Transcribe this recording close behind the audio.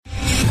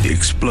The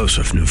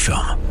explosive new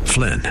film,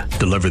 Flynn,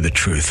 deliver the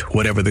truth,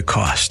 whatever the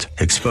cost,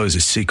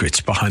 exposes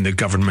secrets behind the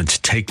government's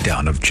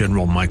takedown of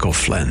General Michael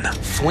Flynn.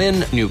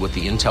 Flynn knew what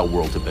the intel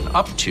world had been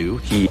up to.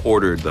 He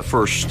ordered the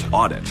first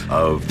audit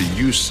of the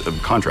use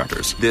of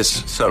contractors.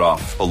 This set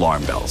off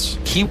alarm bells.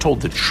 He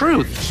told the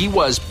truth. He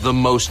was the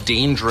most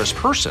dangerous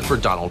person for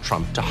Donald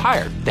Trump to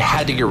hire. They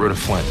had to get rid of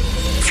Flynn.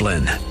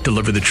 Flynn,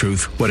 deliver the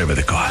truth, whatever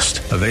the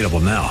cost. Available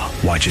now.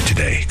 Watch it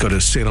today. Go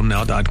to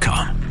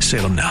salemnow.com.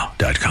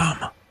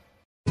 salemnow.com.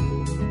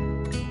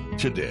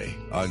 Today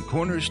on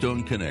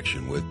Cornerstone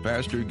Connection with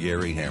Pastor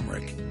Gary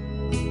Hamrick.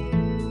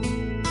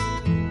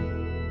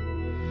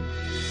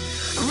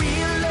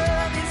 Real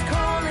love is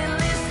calling,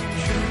 listen,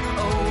 truth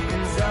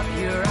opens up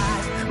your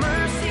eyes.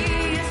 Mercy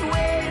is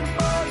waiting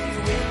for you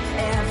with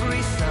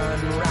every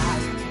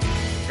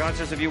sunrise. God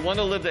says, if you want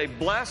to live a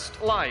blessed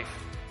life,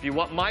 if you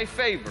want my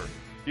favor,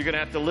 you're going to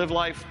have to live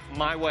life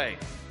my way.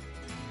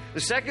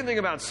 The second thing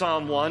about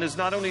Psalm 1 is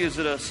not only is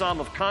it a psalm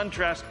of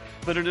contrast,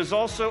 but it is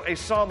also a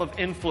psalm of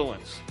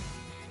influence.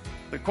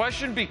 The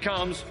question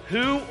becomes,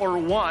 who or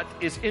what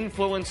is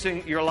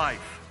influencing your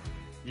life?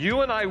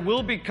 You and I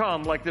will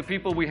become like the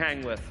people we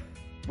hang with.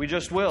 We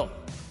just will.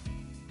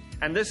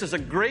 And this is a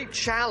great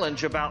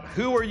challenge about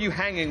who are you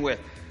hanging with?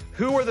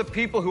 Who are the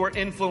people who are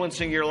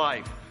influencing your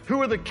life? Who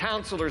are the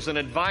counselors and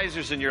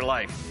advisors in your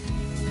life?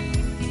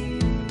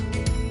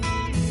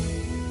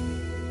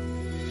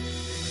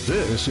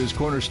 This is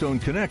Cornerstone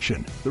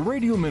Connection, the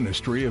radio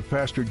ministry of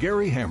Pastor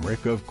Gary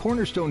Hamrick of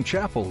Cornerstone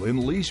Chapel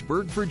in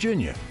Leesburg,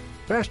 Virginia.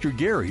 Pastor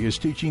Gary is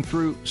teaching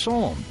through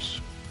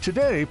Psalms.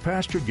 Today,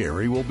 Pastor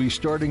Gary will be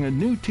starting a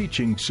new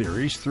teaching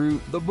series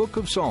through the book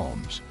of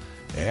Psalms,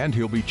 and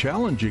he'll be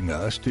challenging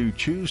us to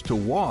choose to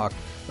walk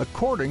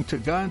according to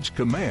God's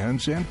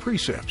commands and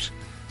precepts.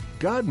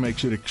 God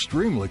makes it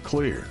extremely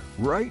clear,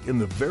 right in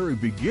the very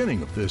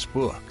beginning of this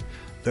book,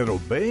 that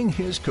obeying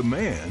His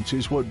commands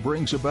is what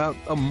brings about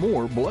a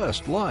more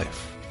blessed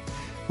life.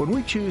 When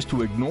we choose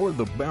to ignore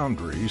the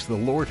boundaries the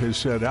Lord has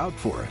set out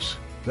for us,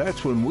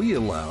 that's when we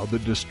allow the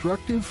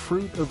destructive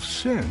fruit of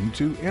sin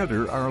to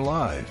enter our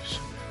lives.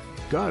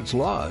 God's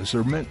laws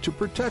are meant to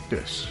protect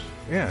us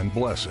and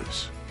bless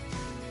us.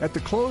 At the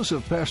close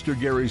of Pastor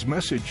Gary's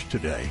message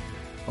today,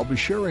 I'll be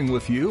sharing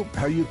with you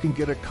how you can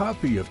get a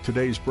copy of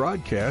today's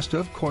broadcast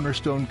of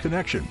Cornerstone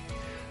Connection.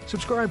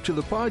 Subscribe to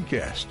the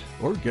podcast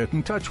or get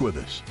in touch with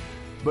us.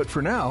 But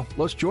for now,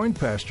 let's join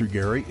Pastor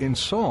Gary in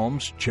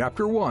Psalms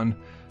chapter 1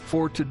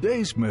 for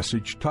today's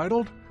message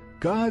titled,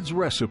 God's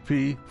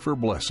Recipe for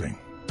Blessing.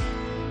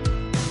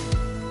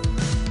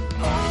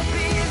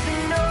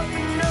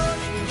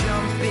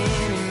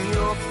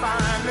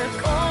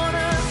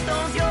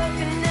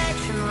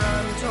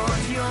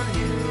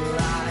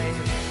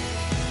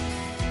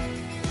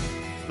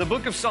 The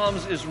book of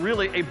Psalms is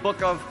really a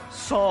book of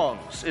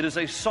songs. It is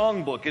a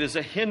song book. It is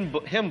a hymn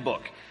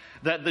book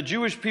that the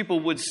Jewish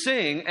people would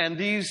sing, and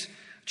these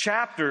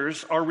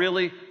chapters are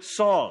really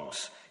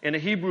songs. In a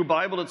Hebrew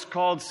Bible, it's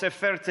called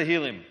Sefer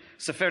Tehillim.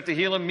 Sefer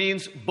Tehillim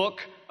means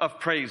book of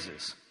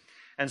praises.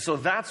 And so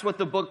that's what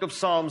the book of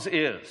Psalms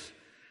is.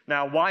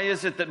 Now, why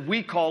is it that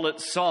we call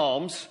it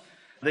Psalms?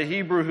 The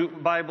Hebrew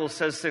Bible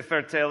says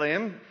Sefer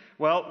Tehillim.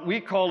 Well, we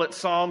call it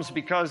Psalms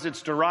because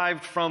it's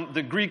derived from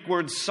the Greek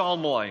word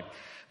psalmoi.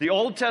 The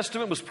Old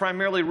Testament was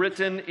primarily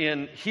written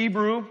in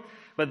Hebrew,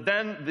 but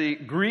then the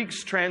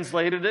Greeks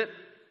translated it,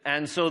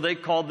 and so they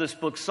called this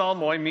book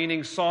psalmoi,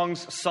 meaning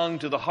songs sung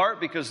to the heart,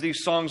 because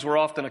these songs were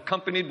often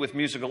accompanied with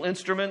musical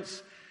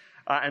instruments.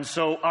 And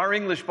so our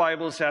English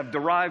Bibles have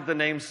derived the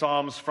name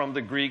Psalms from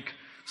the Greek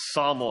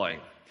psalmoi.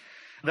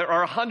 There are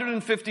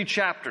 150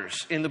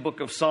 chapters in the book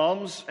of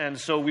Psalms, and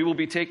so we will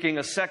be taking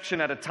a section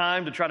at a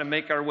time to try to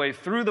make our way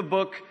through the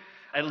book,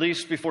 at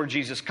least before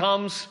Jesus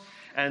comes.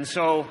 And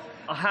so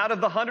out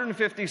of the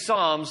 150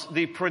 Psalms,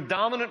 the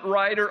predominant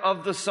writer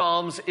of the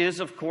Psalms is,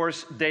 of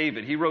course,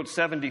 David. He wrote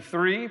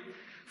 73,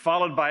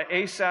 followed by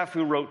Asaph,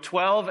 who wrote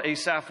 12.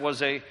 Asaph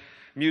was a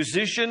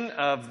musician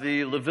of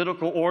the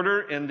Levitical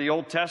order in the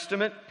Old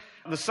Testament.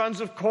 The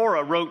sons of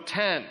Korah wrote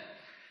 10.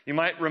 You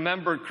might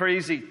remember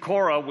crazy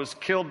Korah was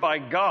killed by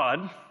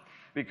God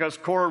because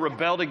Korah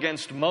rebelled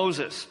against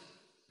Moses.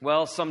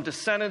 Well, some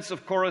descendants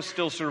of Korah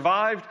still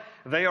survived.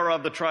 They are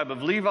of the tribe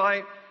of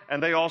Levi,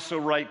 and they also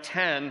write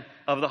 10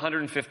 of the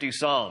 150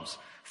 Psalms.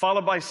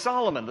 Followed by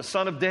Solomon, the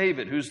son of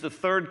David, who's the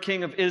third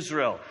king of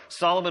Israel.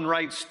 Solomon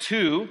writes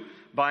 2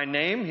 by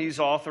name. He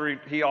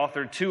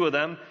authored 2 of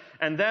them.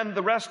 And then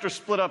the rest are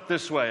split up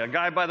this way. A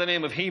guy by the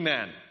name of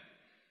He-Man.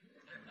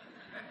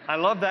 I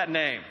love that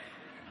name.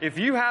 If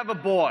you have a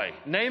boy,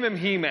 name him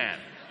He-Man.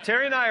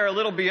 Terry and I are a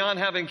little beyond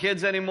having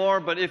kids anymore,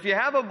 but if you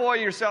have a boy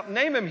yourself,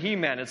 name him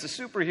He-Man. It's a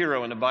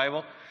superhero in the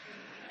Bible.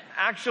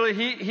 Actually,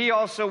 he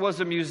also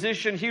was a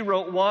musician. He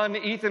wrote 1.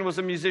 Ethan was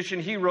a musician.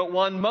 He wrote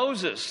 1.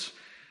 Moses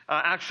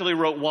actually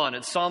wrote 1.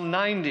 It's Psalm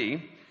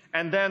 90.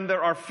 And then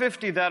there are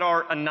 50 that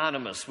are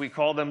anonymous. We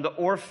call them the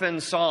orphan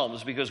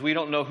Psalms because we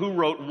don't know who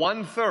wrote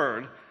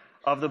 1/3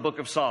 of the book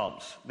of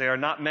Psalms. They are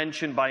not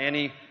mentioned by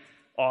any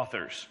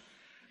authors.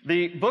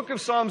 The book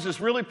of Psalms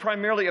is really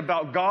primarily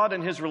about God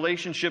and his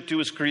relationship to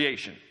his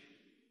creation.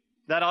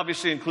 That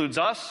obviously includes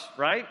us,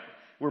 right?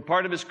 We're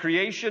part of his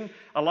creation.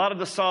 A lot of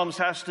the Psalms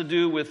has to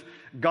do with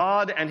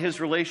God and his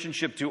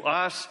relationship to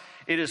us.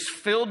 It is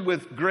filled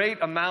with great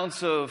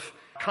amounts of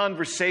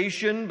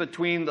conversation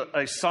between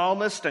a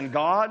psalmist and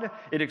God.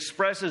 It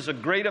expresses a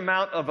great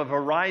amount of a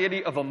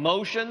variety of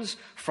emotions,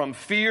 from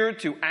fear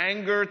to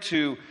anger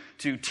to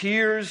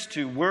tears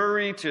to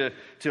worry to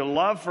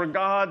love for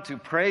God to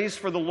praise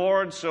for the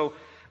Lord.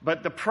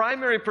 But the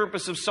primary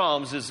purpose of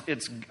Psalms is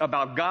it's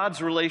about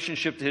God's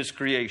relationship to his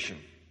creation.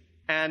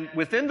 And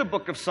within the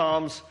book of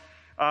Psalms,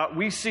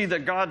 we see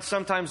that God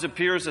sometimes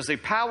appears as a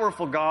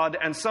powerful God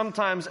and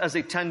sometimes as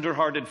a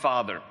tender-hearted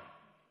Father.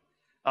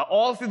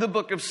 All through the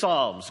book of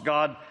Psalms,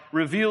 God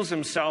reveals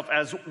himself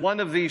as one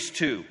of these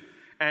two.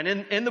 And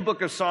in the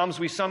book of Psalms,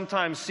 we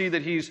sometimes see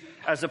that he's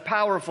as a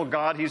powerful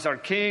God. He's our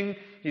king.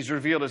 He's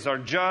revealed as our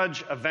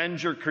judge,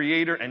 avenger,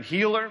 creator, and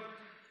healer.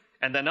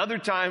 And then other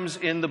times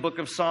in the book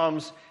of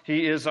Psalms,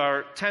 he is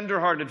our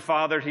tender-hearted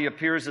Father. He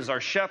appears as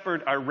our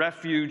shepherd, our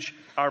refuge,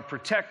 our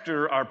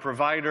protector, our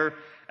provider,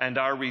 and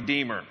our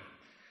redeemer.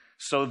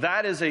 So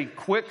that is a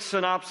quick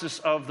synopsis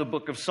of the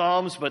book of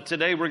Psalms, but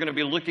today we're going to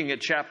be looking at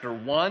chapter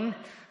 1.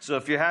 So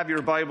if you have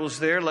your Bibles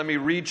there, let me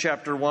read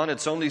chapter 1.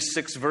 It's only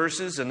 6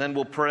 verses, and then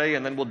we'll pray,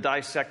 and then we'll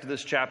dissect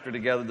this chapter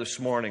together this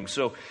morning.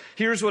 So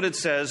here's what it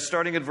says,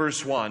 starting at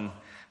verse 1.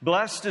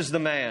 Blessed is the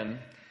man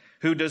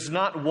who does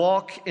not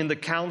walk in the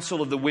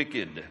counsel of the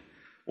wicked,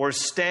 or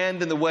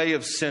stand in the way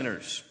of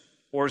sinners,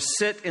 or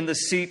sit in the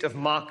seat of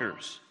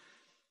mockers.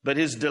 But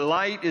his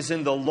delight is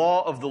in the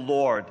law of the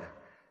Lord,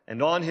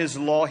 and on his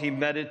law he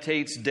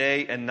meditates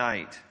day and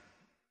night.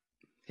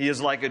 He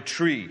is like a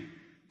tree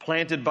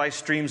planted by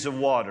streams of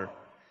water,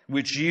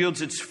 which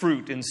yields its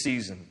fruit in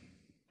season,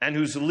 and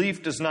whose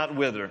leaf does not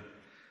wither.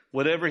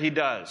 Whatever he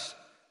does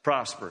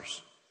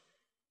prospers.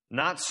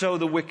 Not so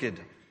the wicked.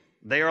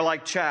 They are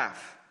like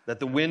chaff that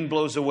the wind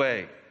blows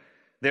away.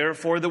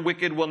 Therefore the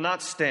wicked will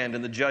not stand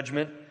in the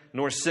judgment,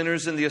 nor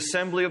sinners in the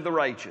assembly of the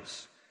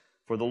righteous.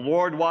 For the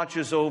Lord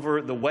watches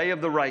over the way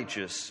of the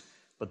righteous,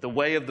 but the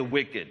way of the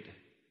wicked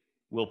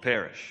will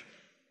perish.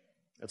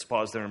 Let's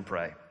pause there and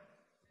pray.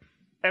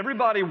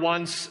 Everybody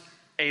wants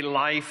a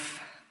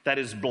life that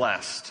is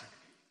blessed.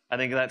 I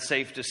think that's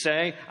safe to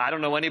say. I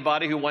don't know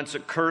anybody who wants a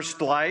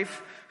cursed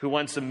life, who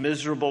wants a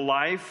miserable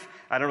life.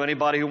 I don't know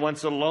anybody who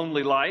wants a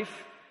lonely life.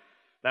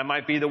 That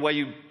might be the way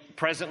you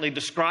presently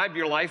describe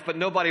your life, but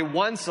nobody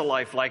wants a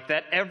life like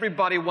that.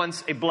 Everybody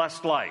wants a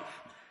blessed life.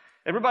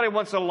 Everybody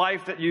wants a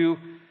life that you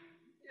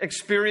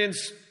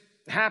experience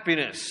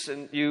happiness,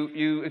 and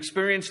you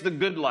experience the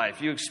good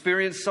life. You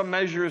experience some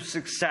measure of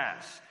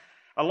success.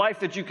 A life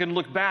that you can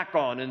look back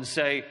on and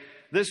say,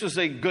 this was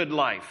a good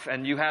life,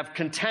 and you have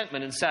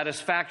contentment and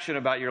satisfaction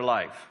about your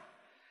life.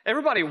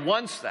 Everybody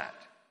wants that.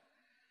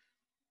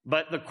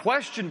 But the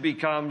question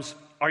becomes,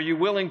 are you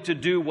willing to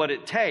do what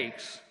it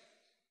takes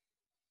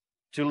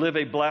to live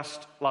a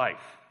blessed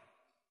life?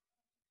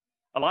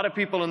 A lot of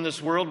people in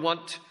this world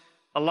want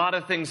a lot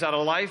of things out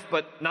of life,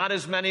 but not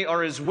as many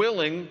are as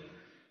willing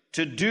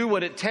to do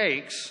what it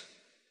takes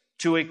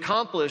to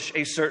accomplish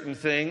a certain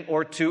thing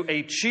or to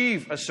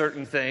achieve a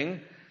certain thing,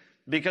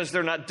 because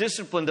they're not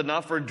disciplined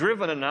enough or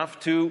driven enough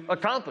to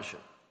accomplish it.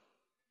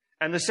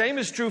 And the same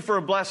is true for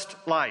a blessed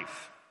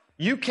life.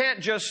 You can't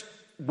just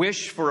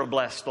wish for a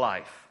blessed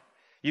life.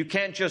 You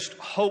can't just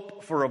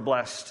hope for a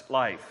blessed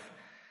life.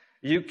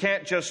 You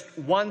can't just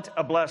want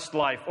a blessed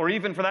life, or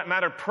even for that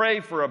matter, pray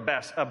for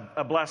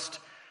a blessed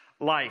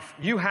life.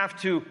 You have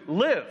to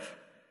live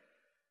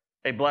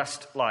a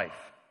blessed life.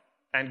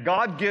 And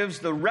God gives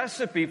the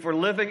recipe for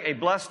living a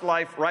blessed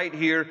life right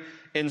here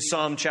in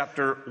Psalm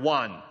chapter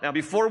 1. Now,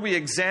 before we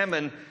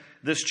examine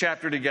this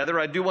chapter together,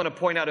 I do want to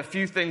point out a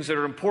few things that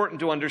are important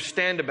to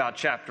understand about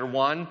chapter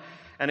 1.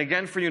 And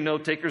again, for you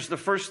note takers, the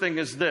first thing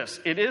is this.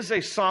 It is a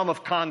psalm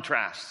of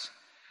contrasts.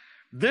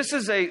 This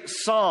is a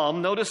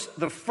psalm. Notice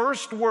the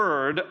first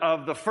word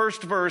of the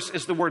first verse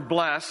is the word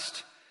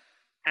blessed,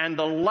 and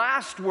the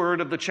last word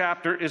of the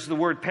chapter is the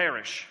word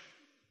perish.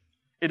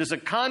 It is a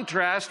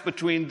contrast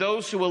between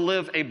those who will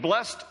live a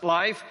blessed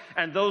life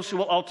and those who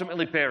will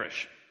ultimately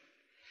perish.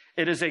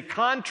 It is a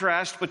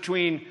contrast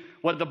between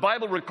what the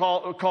Bible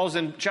calls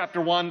in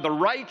chapter 1, the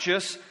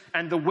righteous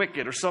and the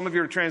wicked, or some of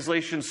your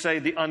translations say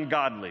the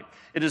ungodly.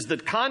 It is the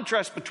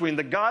contrast between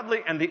the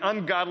godly and the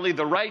ungodly,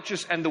 the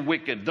righteous and the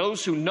wicked.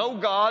 Those who know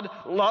God,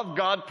 love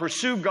God,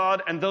 pursue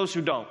God, and those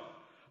who don't.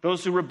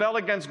 Those who rebel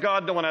against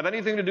God, don't want to have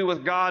anything to do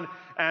with God,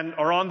 and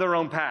are on their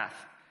own path.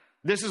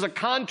 This is a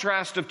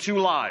contrast of two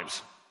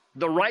lives,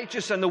 the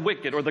righteous and the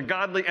wicked, or the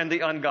godly and the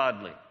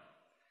ungodly.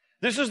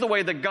 This is the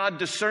way that God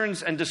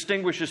discerns and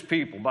distinguishes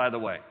people, by the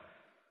way.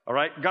 All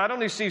right? God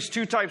only sees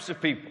two types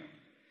of people.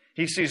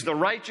 He sees the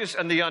righteous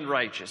and the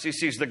unrighteous. He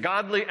sees the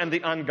godly and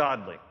the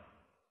ungodly.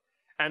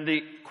 And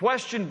the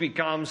question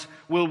becomes,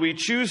 will we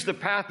choose the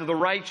path of the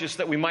righteous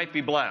that we might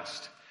be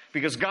blessed?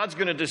 Because God's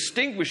going to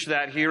distinguish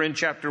that here in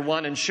chapter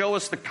 1 and show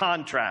us the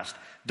contrast.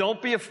 Don't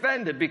be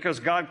offended because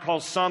God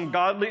calls some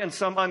godly and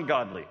some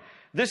ungodly.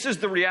 This is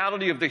the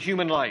reality of the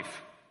human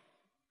life.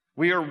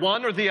 We are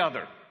one or the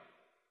other.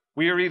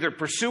 We are either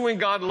pursuing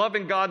God,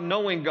 loving God,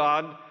 knowing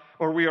God,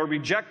 or we are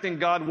rejecting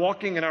God,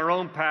 walking in our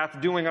own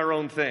path, doing our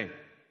own thing.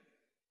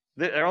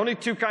 There are only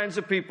two kinds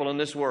of people in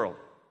this world.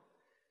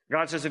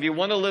 God says, if you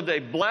want to live a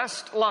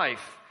blessed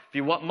life, if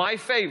you want my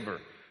favor,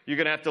 you're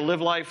going to have to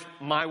live life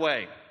my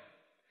way.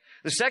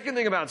 The second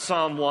thing about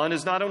Psalm 1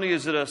 is not only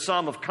is it a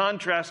psalm of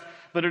contrast,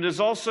 but it is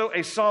also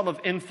a psalm of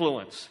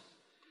influence.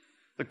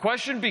 The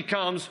question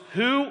becomes,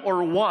 who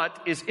or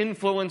what is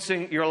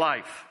influencing your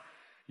life?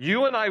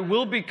 You and I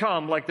will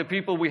become like the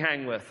people we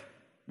hang with.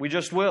 We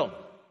just will.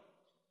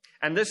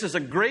 And this is a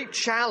great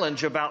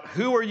challenge about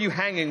who are you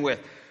hanging with?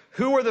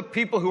 Who are the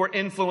people who are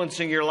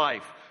influencing your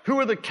life? Who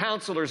are the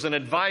counselors and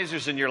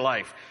advisors in your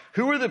life?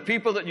 Who are the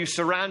people that you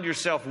surround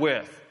yourself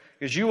with?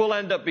 Because you will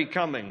end up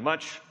becoming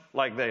much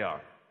like they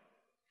are.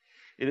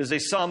 It is a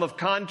psalm of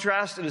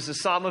contrast. It is a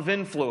psalm of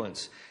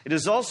influence. It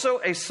is also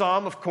a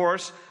psalm, of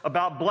course,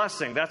 about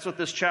blessing. That's what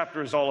this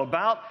chapter is all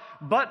about.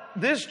 But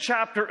this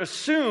chapter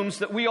assumes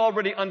that we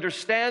already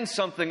understand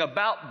something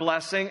about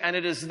blessing, and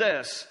it is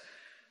this,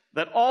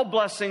 that all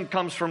blessing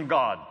comes from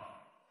God,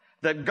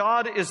 that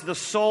God is the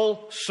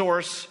sole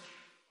source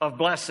of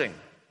blessing.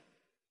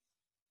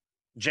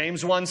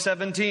 James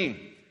 1:17,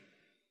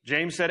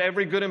 James said,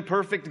 every good and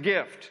perfect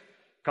gift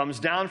comes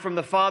down from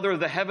the Father of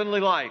the heavenly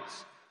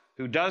lights,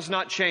 who does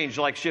not change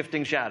like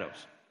shifting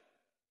shadows.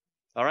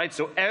 All right,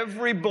 so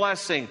every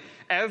blessing,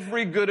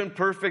 every good and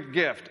perfect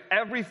gift,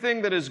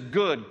 everything that is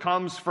good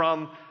comes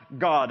from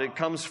God. It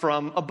comes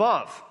from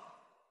above.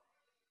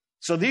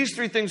 So these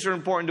three things are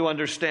important to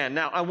understand.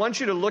 Now, I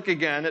want you to look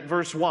again at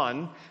verse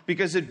 1,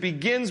 because it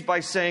begins by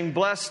saying,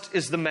 blessed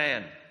is the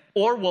man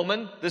or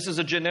woman. This is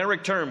a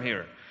generic term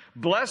here.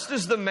 Blessed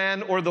is the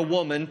man or the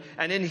woman,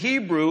 and in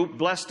Hebrew,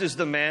 blessed is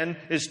the man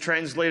is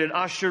translated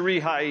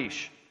Asheri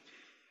Haish.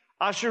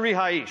 Asheri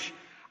Haish.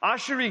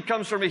 Asheri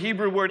comes from a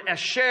Hebrew word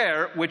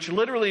asher, which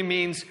literally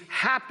means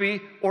happy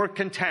or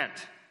content.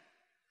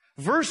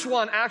 Verse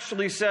 1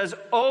 actually says,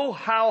 oh,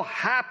 how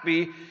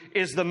happy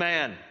is the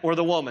man or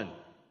the woman.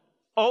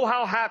 Oh,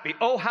 how happy.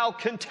 Oh, how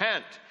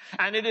content.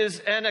 And it is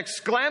an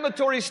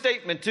exclamatory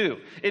statement too.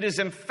 It is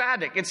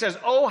emphatic. It says,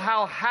 oh,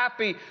 how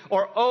happy,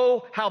 or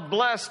oh, how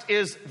blessed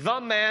is the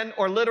man,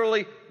 or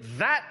literally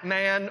that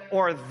man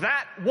or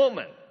that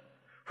woman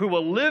who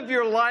will live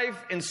your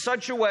life in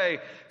such a way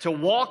to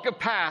walk a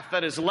path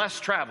that is less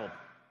traveled.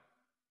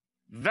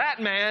 That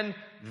man,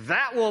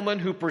 that woman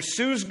who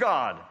pursues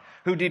God,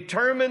 who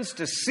determines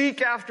to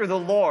seek after the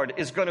Lord,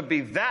 is going to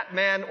be that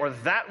man or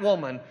that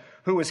woman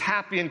who is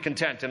happy and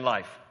content in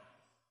life.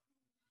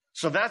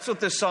 So that's what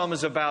this psalm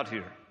is about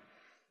here.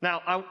 Now,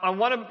 I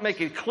want to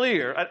make it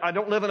clear, I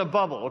don't live in a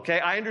bubble, okay?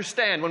 I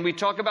understand when we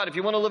talk about if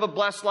you want to live a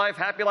blessed life,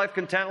 happy life,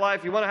 content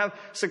life, you want to have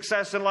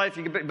success in life,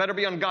 you better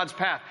be on God's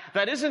path.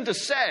 That isn't to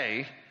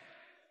say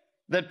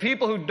that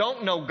people who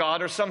don't know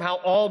God are somehow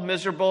all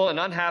miserable and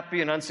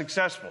unhappy and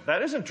unsuccessful.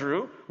 That isn't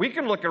true. We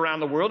can look around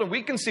the world and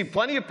we can see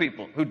plenty of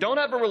people who don't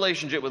have a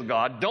relationship with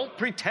God, don't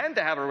pretend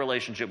to have a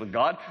relationship with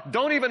God,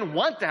 don't even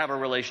want to have a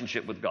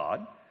relationship with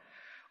God,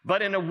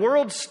 but in a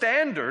world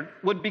standard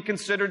would be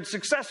considered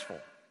successful.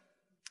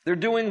 They're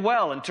doing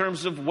well in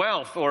terms of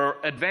wealth or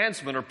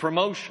advancement or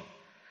promotion.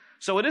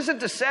 So it isn't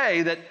to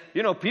say that,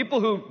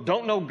 people who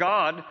don't know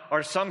God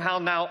are somehow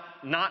now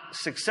not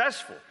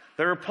successful.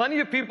 There are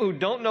plenty of people who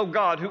don't know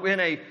God who in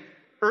a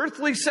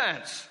earthly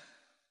sense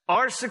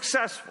are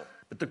successful.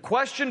 But the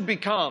question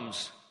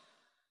becomes,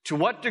 to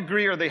what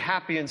degree are they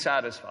happy and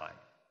satisfied?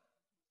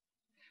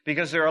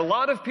 Because there are a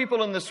lot of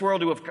people in this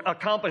world who have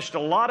accomplished a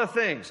lot of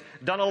things,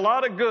 done a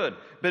lot of good,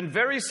 been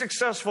very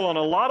successful on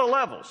a lot of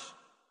levels,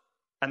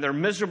 and they're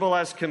miserable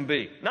as can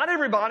be. Not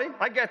everybody,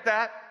 I get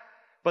that.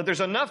 But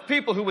there's enough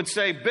people who would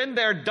say, been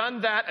there,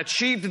 done that,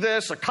 achieved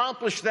this,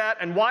 accomplished that,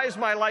 and why is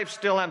my life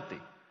still empty?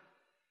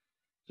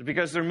 It's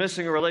because they're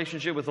missing a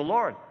relationship with the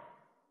Lord.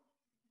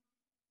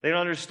 They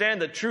don't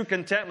understand that true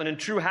contentment and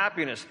true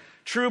happiness,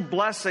 true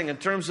blessing in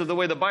terms of the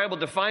way the Bible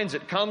defines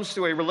it, comes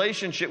through a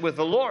relationship with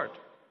the Lord.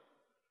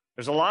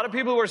 There's a lot of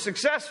people who are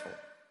successful,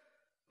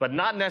 but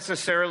not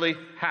necessarily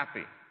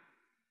happy.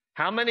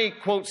 How many,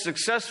 quote,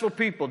 successful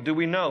people do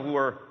we know who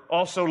are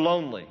also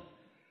lonely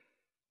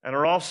and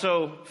are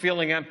also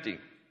feeling empty?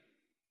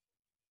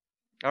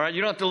 All right,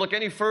 you don't have to look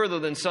any further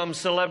than some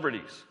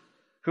celebrities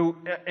who,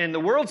 in the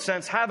world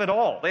sense, have it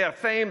all. They have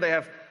fame, they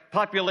have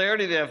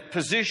popularity, they have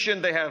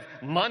position, they have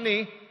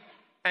money.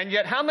 And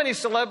yet, how many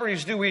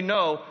celebrities do we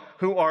know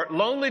who are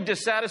lonely,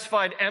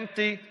 dissatisfied,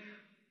 empty,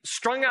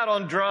 strung out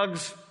on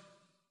drugs,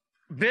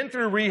 been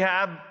through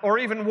rehab, or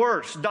even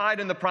worse, died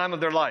in the prime of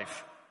their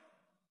life?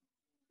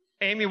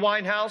 Amy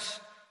Winehouse,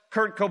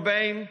 Kurt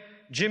Cobain,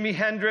 Jimi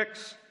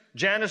Hendrix,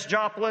 Janis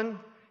Joplin,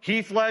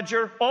 Heath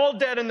Ledger, all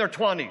dead in their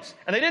 20s.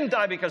 And they didn't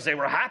die because they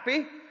were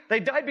happy.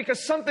 They died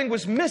because something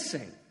was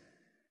missing,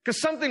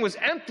 because something was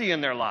empty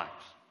in their lives.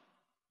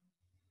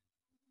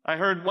 I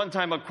heard one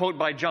time a quote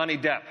by Johnny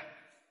Depp.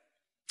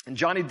 And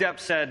Johnny Depp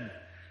said,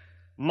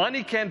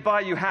 money can't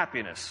buy you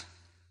happiness,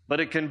 but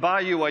it can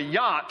buy you a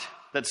yacht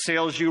that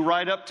sails you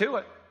right up to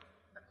it.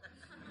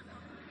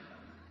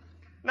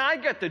 Now, I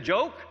get the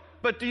joke,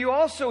 but do you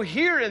also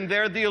hear in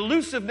there the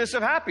elusiveness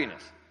of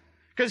happiness?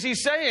 Because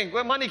he's saying,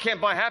 well, money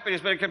can't buy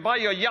happiness, but it can buy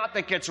you a yacht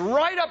that gets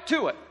right up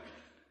to it.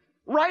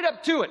 Right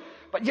up to it.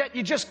 But yet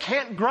you just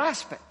can't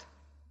grasp it.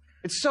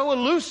 It's so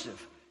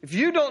elusive. If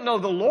you don't know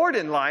the Lord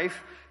in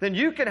life, then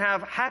you can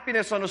have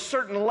happiness on a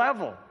certain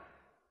level,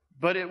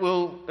 but it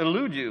will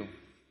elude you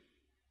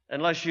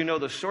unless you know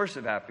the source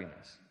of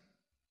happiness.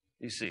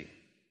 You see,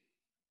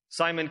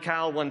 Simon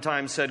Cowell one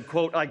time said,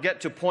 quote, "I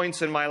get to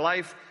points in my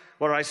life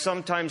where I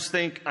sometimes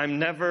think I'm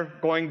never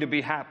going to be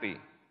happy,"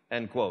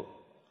 end quote.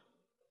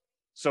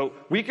 So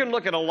we can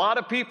look at a lot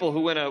of people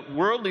who in a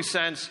worldly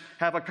sense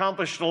have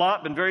accomplished a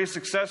lot, been very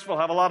successful,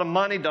 have a lot of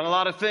money, done a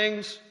lot of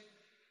things.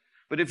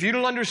 But if you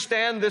don't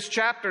understand this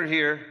chapter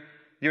here,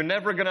 you're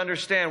never going to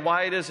understand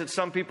why it is that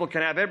some people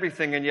can have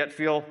everything and yet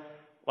feel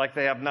like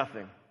they have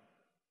nothing.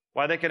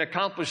 Why they can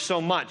accomplish so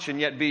much and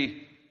yet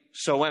be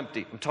so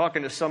empty. I'm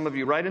talking to some of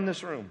you right in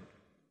this room.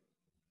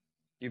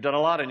 You've done a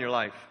lot in your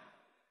life,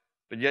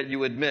 but yet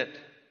you admit,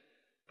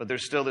 but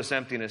there's still this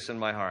emptiness in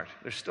my heart.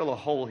 There's still a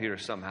hole here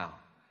somehow.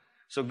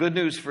 So good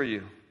news for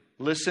you.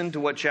 Listen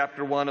to what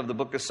chapter 1 of the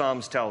book of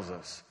Psalms tells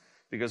us,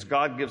 because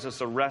God gives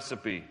us a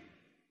recipe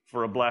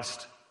for a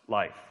blessed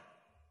life.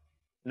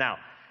 Now,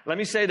 let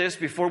me say this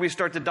before we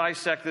start to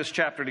dissect this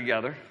chapter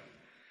together.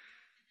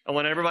 I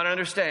want everybody to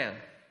understand,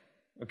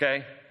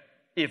 okay?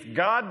 If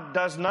God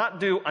does not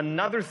do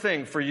another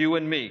thing for you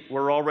and me,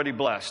 we're already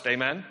blessed.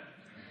 Amen?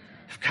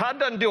 If God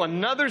doesn't do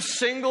another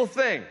single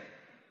thing,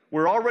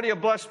 we're already a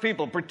blessed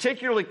people,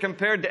 particularly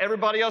compared to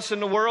everybody else in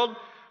the world.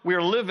 We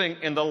are living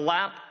in the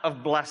lap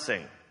of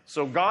blessing.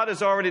 So God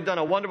has already done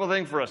a wonderful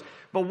thing for us.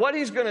 But what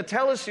he's going to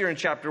tell us here in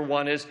chapter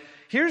 1 is,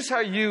 here's how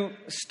you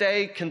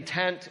stay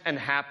content and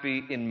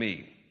happy in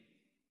me.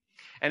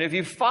 And if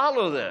you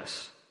follow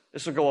this,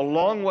 this will go a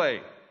long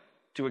way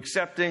to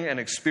accepting and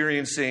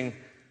experiencing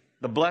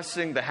the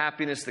blessing, the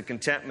happiness, the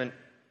contentment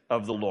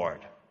of the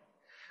Lord.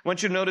 I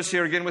want you to notice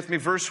here again with me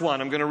verse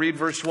 1. I'm going to read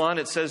verse 1.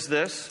 It says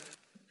this: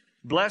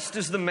 "Blessed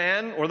is the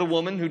man or the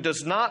woman who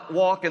does not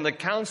walk in the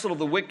counsel of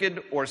the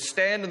wicked, or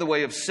stand in the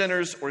way of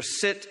sinners, or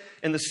sit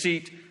in the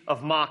seat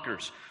of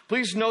mockers."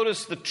 Please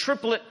notice the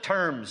triplet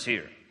terms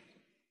here.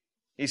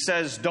 He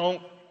says,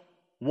 don't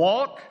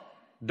walk,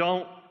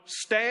 don't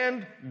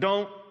stand,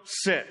 don't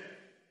sit.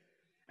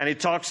 And he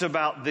talks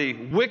about the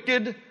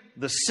wicked,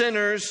 the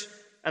sinners,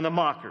 and the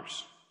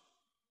mockers.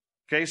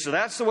 Okay, so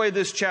that's the way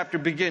this chapter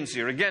begins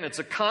here. Again, it's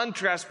a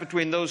contrast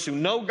between those who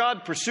know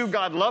God, pursue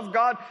God, love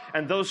God,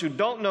 and those who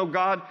don't know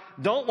God,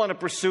 don't want to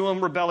pursue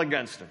Him, rebel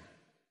against Him.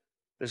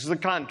 This is the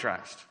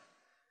contrast.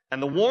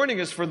 And the warning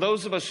is for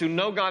those of us who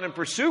know God and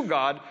pursue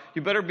God,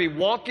 you better be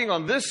walking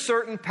on this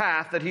certain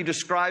path that he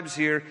describes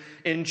here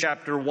in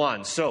chapter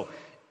 1. So,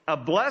 a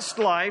blessed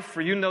life,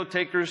 for you note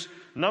takers,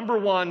 number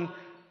 1,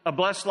 a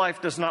blessed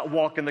life does not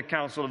walk in the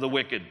counsel of the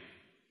wicked.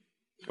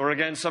 Or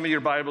again, some of your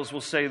Bibles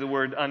will say the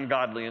word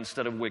ungodly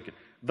instead of wicked.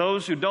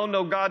 Those who don't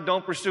know God,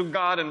 don't pursue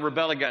God, and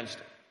rebel against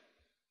Him.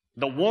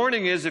 The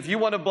warning is, if you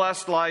want a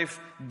blessed life,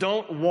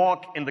 don't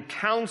walk in the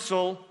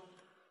counsel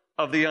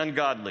of the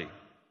ungodly.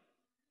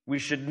 We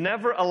should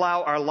never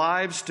allow our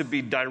lives to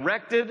be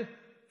directed,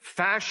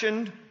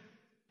 fashioned,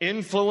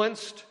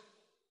 influenced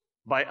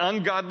by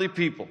ungodly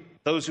people,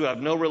 those who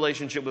have no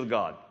relationship with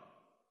God.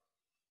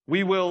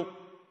 We will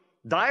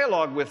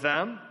dialogue with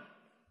them.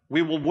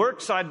 We will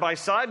work side by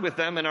side with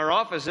them in our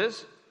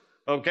offices,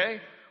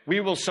 okay? We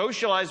will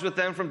socialize with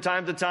them from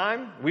time to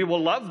time. We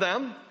will love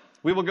them.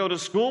 We will go to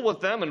school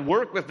with them and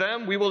work with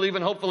them. We will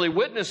even hopefully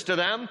witness to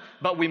them,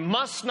 but we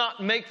must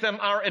not make them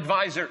our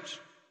advisors.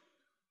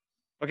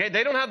 Okay?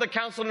 They don't have the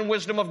counsel and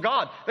wisdom of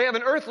God. They have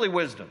an earthly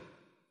wisdom.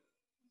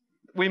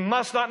 We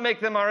must not make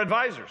them our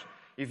advisors.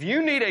 If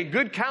you need a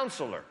good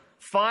counselor,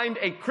 find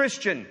a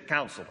Christian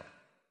counselor.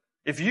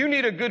 If you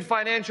need a good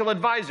financial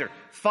advisor,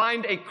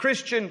 find a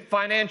Christian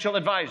financial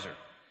advisor.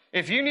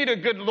 If you need a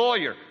good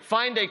lawyer,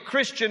 find a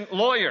Christian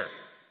lawyer.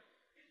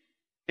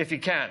 If you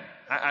can,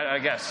 I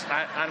guess.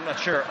 I'm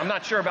not sure. I'm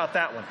not sure about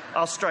that one.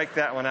 I'll strike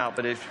that one out.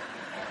 But if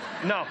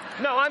no,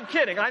 I'm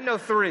kidding. I know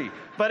 3,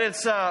 but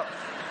it's.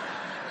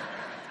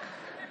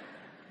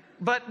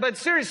 But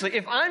seriously,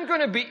 if I'm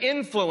going to be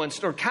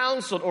influenced or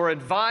counseled or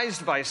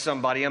advised by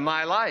somebody in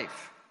my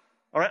life,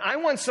 all right, I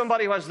want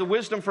somebody who has the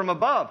wisdom from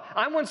above.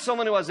 I want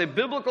someone who has a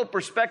biblical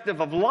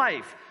perspective of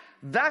life.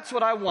 That's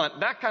what I want,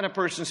 that kind of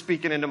person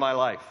speaking into my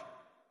life.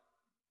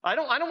 I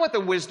don't want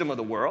the wisdom of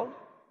the world.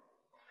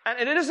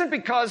 And it isn't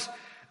because,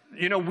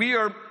 we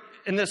are,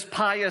 in this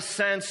pious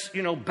sense,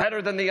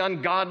 better than the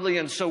ungodly,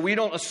 and so we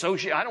don't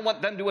associate. I don't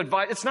want them to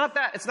advise. It's not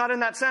that. It's not in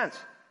that sense.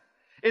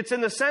 It's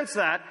in the sense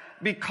that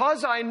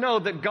because I know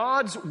that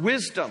God's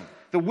wisdom,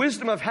 the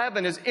wisdom of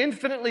heaven, is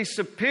infinitely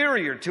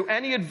superior to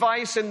any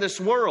advice in this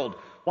world,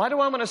 why do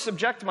I want to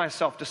subject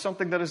myself to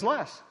something that is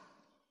less?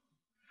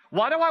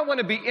 Why do I want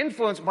to be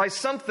influenced by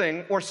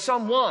something or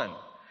someone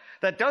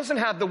that doesn't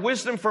have the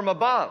wisdom from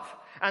above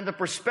and the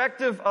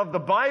perspective of the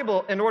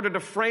Bible in order to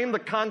frame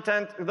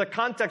the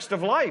context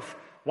of life?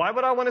 Why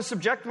would I want to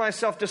subject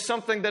myself to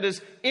something that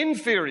is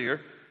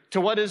inferior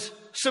to what is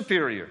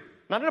superior?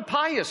 Not in a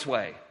pious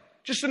way,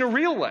 just in a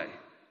real way.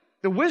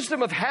 The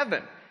wisdom of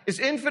heaven is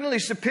infinitely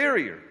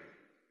superior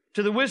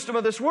to the wisdom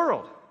of this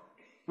world.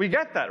 We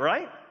get that,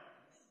 right?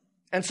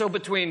 And so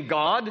between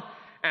God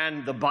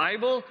and the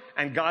Bible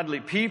and godly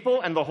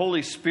people and the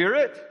Holy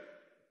Spirit,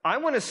 I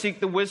want to seek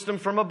the wisdom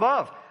from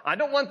above. I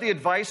don't want the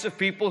advice of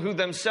people who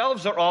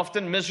themselves are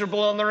often miserable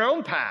on their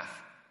own path.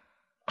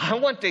 I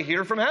want to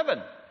hear from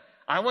heaven.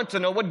 I want to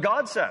know what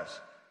God says.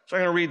 So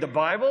I'm going to read the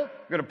Bible,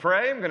 I'm going to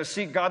pray, I'm going to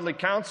seek godly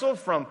counsel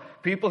from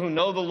people who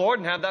know the Lord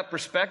and have that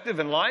perspective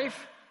in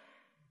life.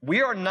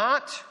 We are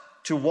not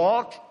to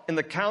walk in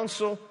the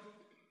counsel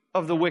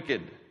of the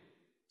wicked.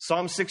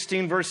 Psalm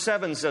 16 verse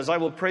 7 says, I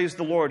will praise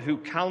the Lord who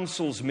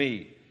counsels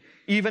me.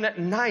 Even at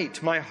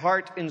night my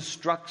heart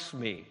instructs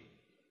me.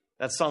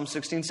 That's Psalm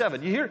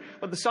 16:7. You hear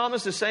what the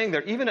psalmist is saying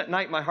there? Even at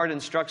night my heart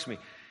instructs me.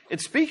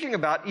 It's speaking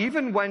about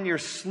even when you're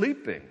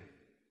sleeping,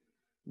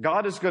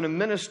 God is going to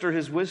minister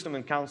his wisdom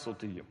and counsel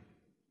to you.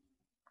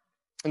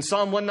 In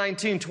Psalm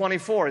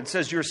 119:24, it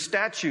says, your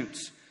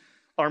statutes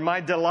are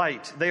my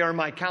delight. They are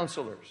my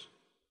counselors.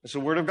 It's the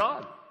word of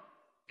God.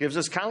 It gives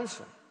us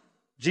counsel.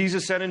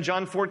 Jesus said in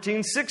John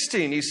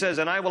 14:16, he says,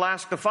 and I will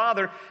ask the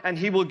Father, and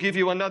he will give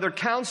you another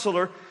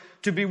counselor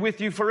to be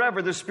with you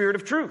forever, the Spirit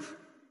of truth.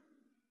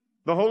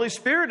 The Holy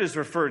Spirit is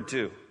referred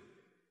to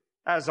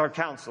as our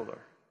counselor.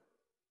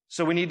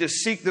 So we need to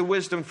seek the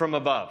wisdom from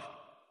above.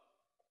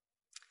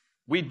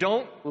 We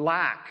don't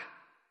lack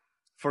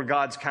for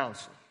God's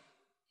counsel.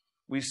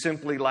 We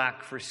simply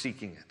lack for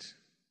seeking it.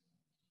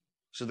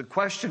 So the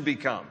question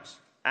becomes,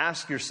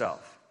 ask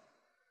yourself,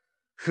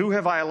 who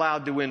have I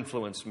allowed to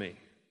influence me?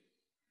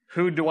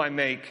 Who do I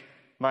make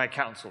my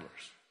counselors?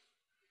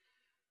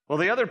 Well,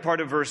 the other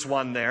part of verse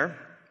 1 there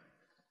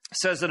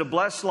says that a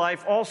blessed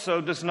life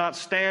also does not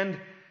stand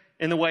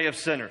in the way of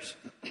sinners.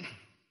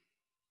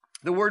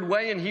 The word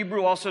way in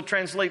Hebrew also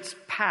translates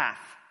path.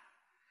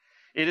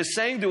 It is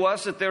saying to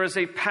us that there is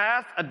a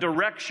path, a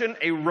direction,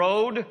 a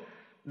road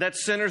that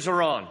sinners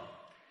are on.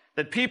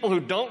 That people who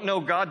don't know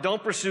God,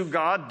 don't pursue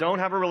God, don't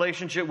have a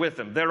relationship with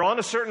Him. They're on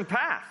a certain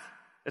path.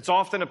 It's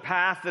often a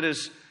path that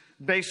is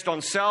based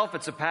on self.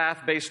 It's a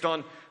path based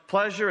on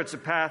pleasure. It's a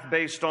path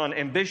based on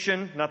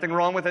ambition. Nothing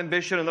wrong with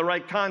ambition in the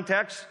right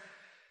context.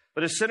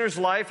 But a sinner's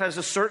life has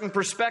a certain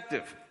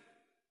perspective.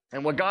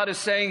 And what God is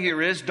saying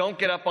here is, don't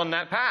get up on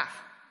that path.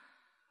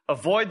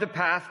 Avoid the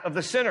path of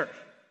the sinner.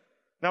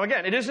 Now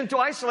again, it isn't to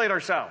isolate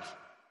ourselves.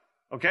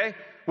 Okay?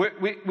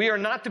 We are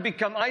not to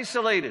become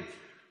isolated.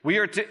 We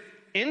are to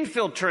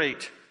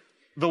infiltrate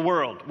the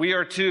world. We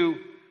are to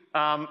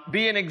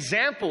be an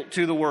example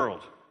to the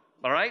world.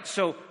 All right?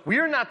 So we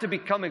are not to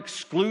become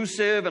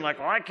exclusive and like,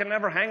 oh, I can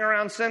never hang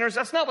around sinners.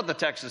 That's not what the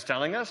text is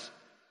telling us.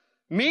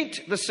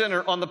 Meet the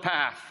sinner on the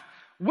path.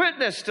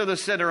 Witness to the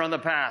sinner on the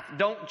path.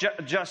 Don't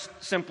just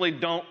simply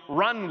don't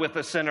run with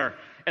the sinner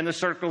in the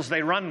circles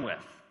they run with.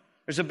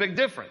 There's a big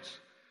difference.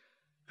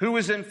 Who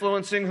is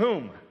influencing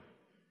whom?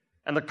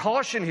 And the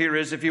caution here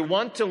is, if you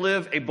want to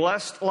live a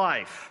blessed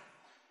life,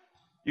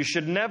 you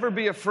should never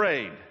be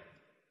afraid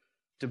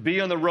to be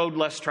on the road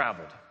less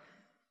traveled.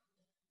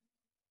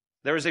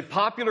 There is a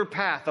popular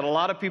path that a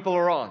lot of people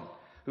are on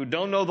who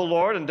don't know the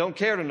Lord and don't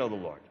care to know the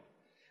Lord.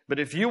 But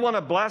if you want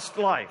a blessed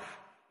life,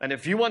 and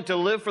if you want to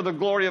live for the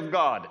glory of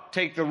God,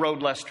 take the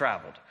road less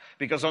traveled.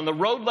 Because on the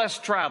road less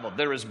traveled,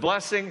 there is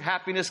blessing,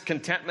 happiness,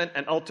 contentment,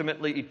 and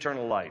ultimately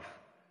eternal life.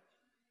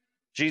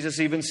 Jesus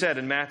even said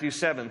in Matthew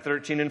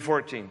 7:13 and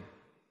 14,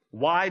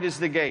 wide is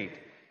the gate,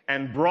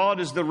 and broad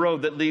is the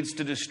road that leads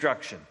to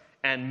destruction,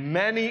 and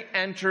many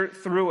enter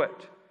through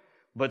it.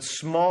 But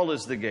small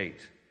is the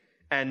gate,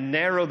 and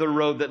narrow the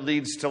road that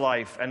leads to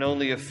life, and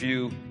only a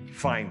few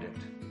find it.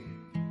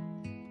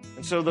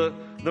 And so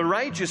the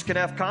righteous can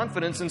have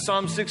confidence in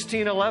Psalm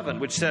 16:11,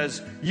 which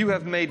says, you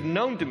have made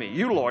known to me,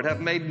 you, Lord, have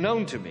made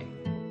known to me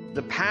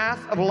the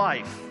path of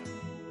life.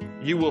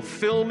 You will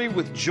fill me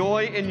with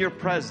joy in your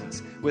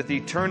presence, with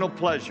eternal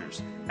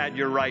pleasures at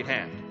your right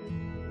hand.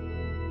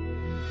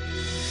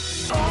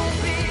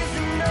 Hope is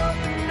an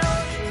open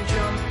ocean,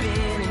 jump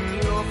in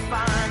and you'll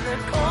find the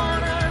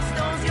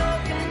cornerstone's your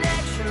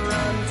connection,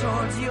 run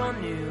towards your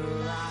new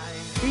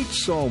life.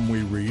 Each psalm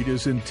we read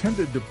is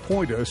intended to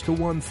point us to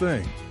one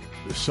thing: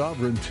 the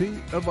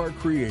sovereignty of our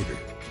Creator.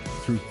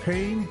 Through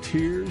pain,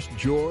 tears,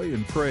 joy,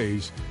 and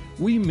praise,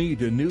 we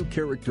meet a new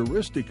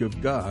characteristic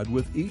of God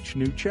with each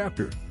new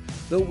chapter.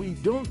 Though we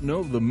don't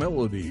know the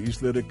melodies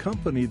that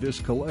accompany this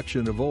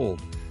collection of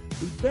old,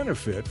 we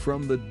benefit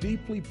from the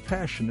deeply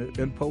passionate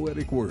and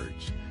poetic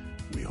words.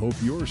 We hope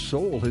your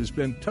soul has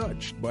been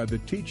touched by the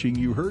teaching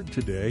you heard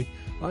today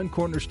on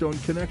Cornerstone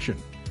Connection.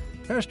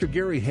 Pastor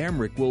Gary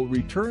Hamrick will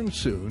return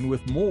soon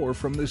with more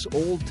from this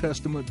Old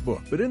Testament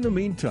book. But in the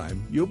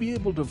meantime, you'll be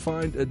able to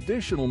find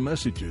additional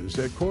messages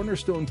at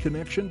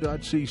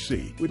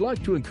cornerstoneconnection.cc. We'd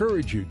like to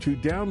encourage you to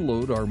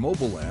download our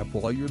mobile app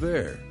while you're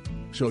there,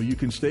 so you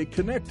can stay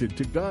connected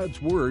to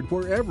God's Word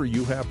wherever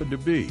you happen to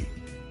be.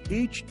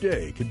 Each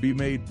day can be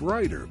made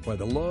brighter by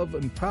the love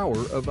and power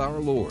of our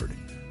Lord.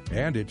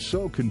 And it's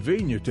so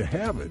convenient to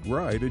have it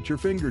right at your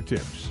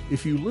fingertips.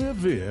 If you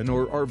live in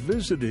or are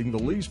visiting the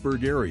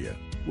Leesburg area,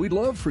 we'd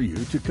love for you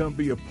to come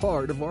be a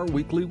part of our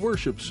weekly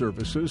worship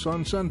services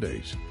on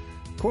Sundays.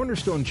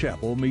 Cornerstone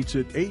Chapel meets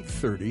at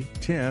 8:30,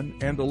 10,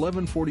 and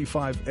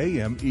 11:45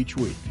 a.m. each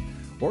week.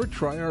 Or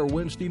try our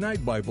Wednesday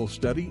night Bible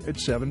study at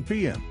 7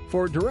 p.m.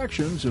 For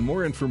directions and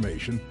more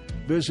information,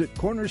 visit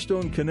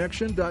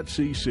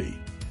cornerstoneconnection.cc.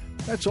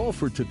 That's all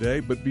for today,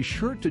 but be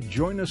sure to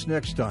join us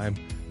next time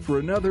for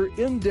another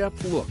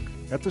in-depth look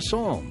at the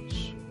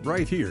Psalms,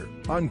 right here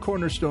on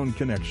Cornerstone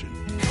Connection.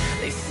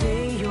 They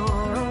say you're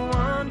a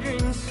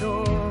wandering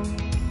soul,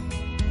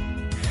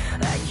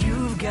 that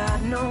you've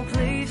got no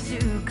place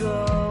to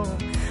go,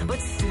 but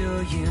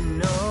still you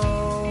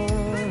know,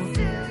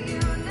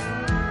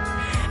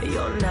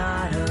 you're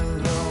not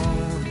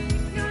alone.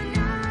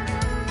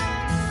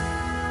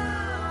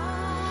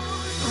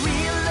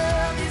 Real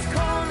love is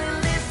calling,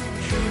 listen,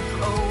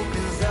 truth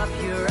opens up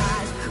your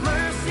eyes.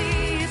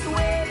 Mercy is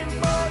waiting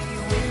for you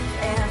with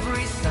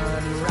every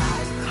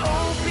sunrise.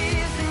 Hope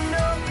is an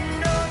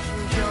open ocean,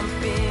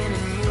 jump in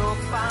and you'll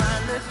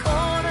find the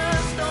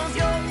cornerstones,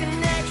 your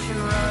connection,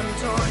 run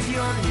towards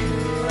your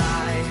new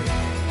life.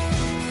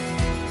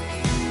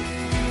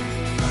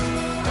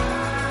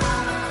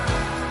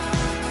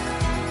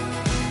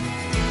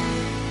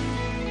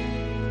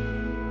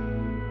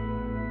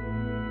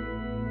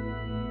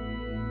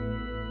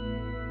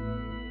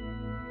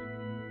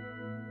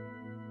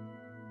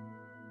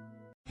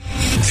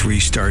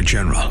 Three-star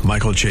General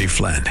Michael J.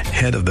 Flynn,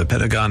 head of the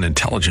Pentagon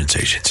Intelligence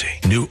Agency,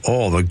 knew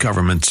all the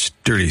government's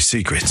dirty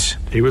secrets.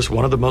 He was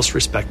one of the most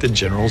respected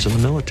generals in the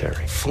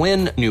military.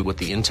 Flynn knew what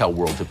the intel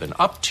world had been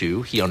up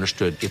to. He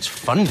understood its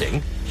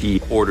funding.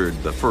 He ordered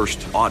the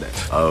first audit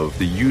of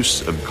the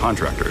use of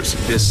contractors.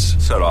 This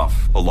set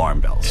off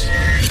alarm bells.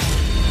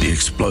 The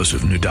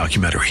explosive new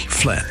documentary,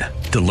 Flynn,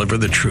 Deliver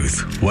the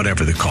Truth,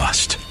 Whatever the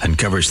Cost,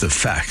 uncovers the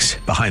facts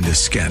behind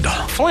this scandal.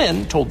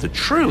 Flynn told the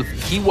truth.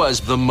 He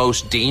was the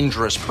most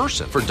dangerous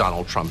person for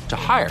Donald Trump to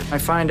hire. I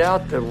find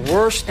out the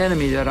worst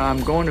enemy that I'm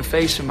going to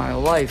face in my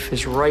life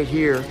is right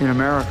here in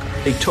America.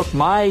 They took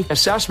my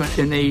assessment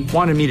and they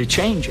wanted me to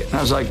change it. And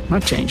I was like, I'm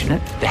not changing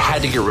it. They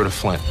had to get rid of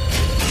Flynn.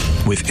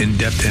 With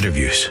in-depth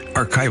interviews,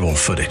 archival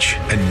footage,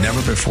 and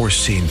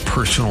never-before-seen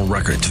personal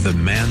records of the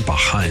man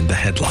behind the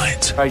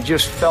headlines. I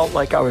just felt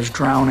like I was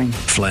drowning.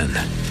 Flynn,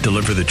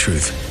 Deliver the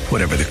Truth,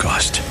 Whatever the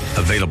Cost.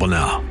 Available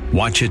now.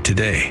 Watch it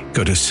today.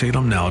 Go to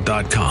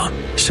salemnow.com.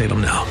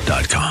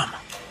 salemnow.com.